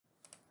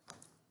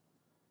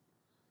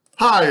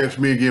Hi, it's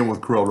me again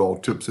with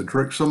CorelDraw Tips and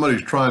Tricks.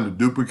 Somebody's trying to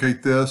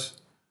duplicate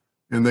this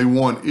and they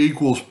want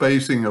equal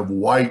spacing of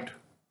white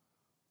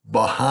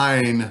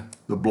behind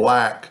the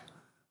black,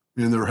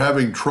 and they're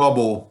having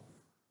trouble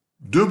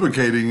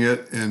duplicating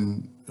it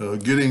and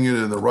getting it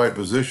in the right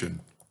position.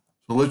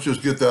 So let's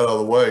just get that out of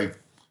the way.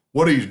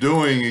 What he's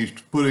doing, he's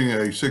putting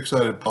a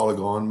six-sided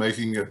polygon,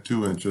 making it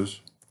 2 inches.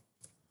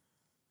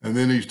 And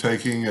then he's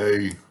taking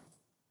a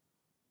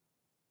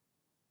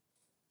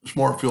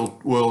smart fill,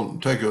 well,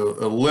 take a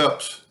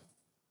ellipse,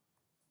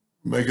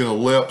 make an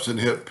ellipse and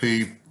hit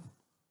P.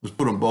 Let's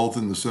put them both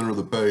in the center of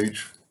the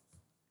page.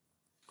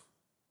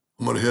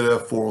 I'm going to hit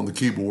F4 on the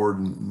keyboard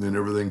and then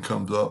everything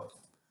comes up.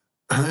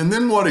 And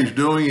then what he's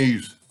doing,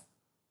 he's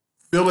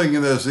filling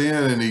this in,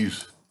 and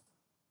he's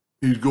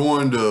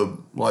going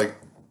to like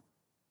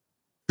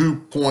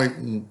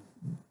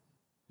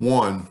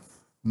 2.1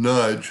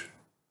 nudge,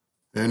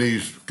 and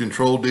he's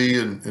Control D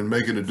and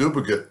making a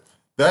duplicate.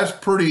 That's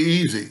pretty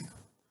easy.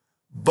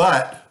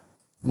 But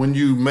when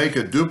you make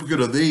a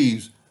duplicate of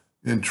these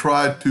and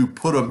try to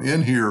put them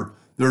in here,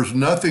 there's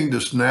nothing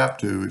to snap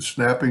to. It's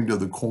snapping to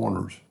the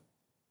corners.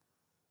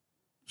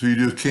 So you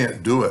just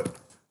can't do it.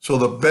 So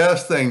the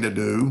best thing to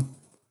do,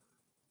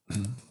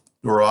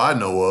 or I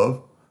know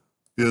of,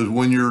 is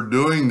when you're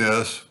doing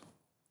this,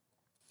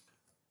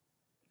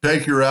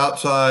 take your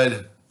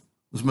outside,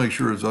 let's make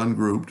sure it's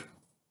ungrouped,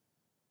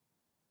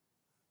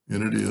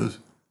 and it is.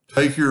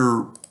 Take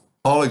your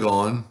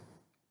polygon,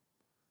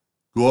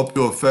 go up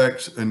to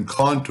Effects and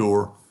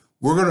Contour.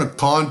 We're going to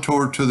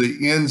contour to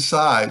the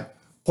inside,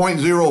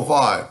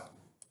 0.05.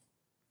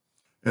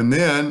 And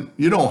then,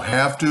 you don't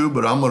have to,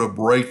 but I'm going to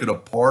break it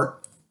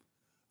apart.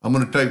 I'm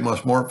going to take my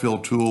Smart Fill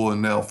tool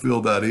and now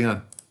fill that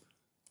in.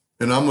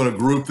 And I'm going to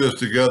group this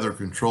together,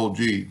 Control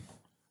G.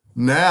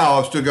 Now,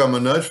 I've still got my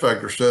nudge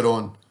factor set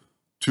on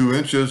 2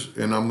 inches,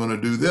 and I'm going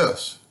to do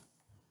this.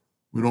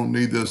 We don't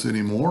need this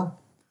anymore.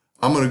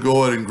 I'm going to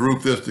go ahead and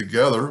group this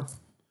together,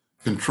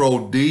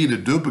 Control D to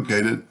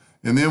duplicate it.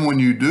 And then when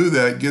you do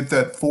that, get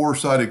that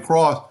 4-sided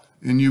cross,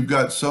 and you've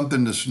got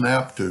something to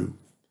snap to.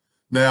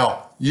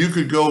 Now, you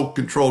could go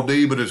Control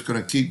D, but it's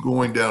going to keep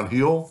going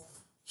downhill.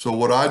 So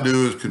what I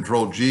do is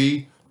Control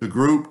G to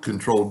group,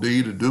 Control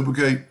D to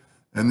duplicate,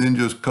 and then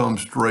just come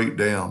straight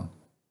down.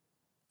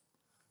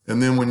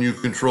 And then when you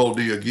Control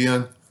D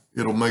again,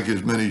 it'll make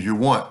as many as you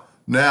want.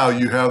 Now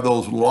you have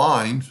those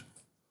lines,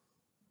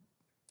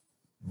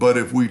 but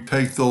if we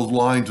take those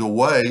lines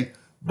away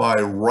by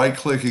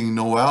right-clicking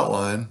No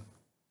Outline,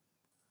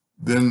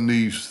 then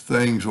these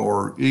things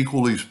are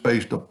equally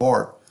spaced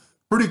apart.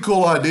 Pretty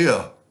cool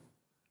idea.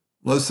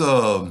 Let's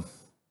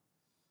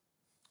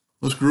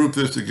group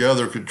this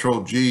together,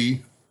 Control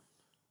G.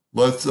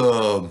 Let's,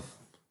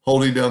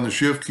 holding down the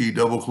Shift key,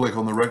 double click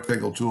on the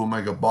rectangle tool and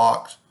make a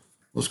box.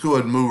 Let's go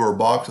ahead and move our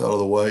box out of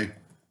the way,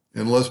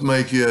 and let's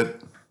make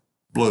it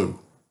blue.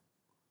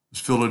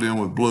 Let's fill it in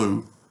with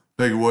blue,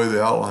 take away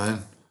the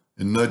outline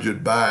and nudge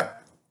it back.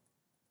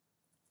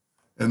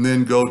 And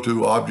then go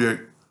to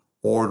Object,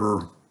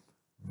 Order,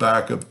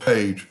 Back of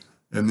Page,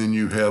 and then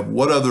you have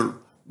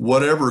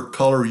whatever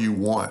color you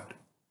want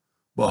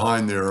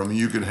behind there. I mean,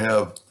 you can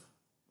have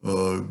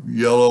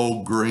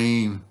yellow,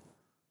 green,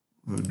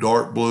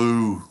 dark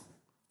blue,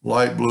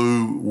 light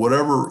blue,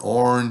 whatever,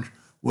 orange,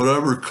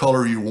 whatever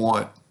color you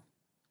want,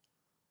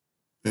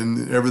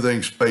 and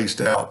everything's spaced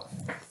out.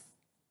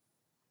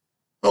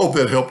 I hope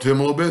that helped him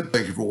a little bit.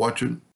 Thank you for watching.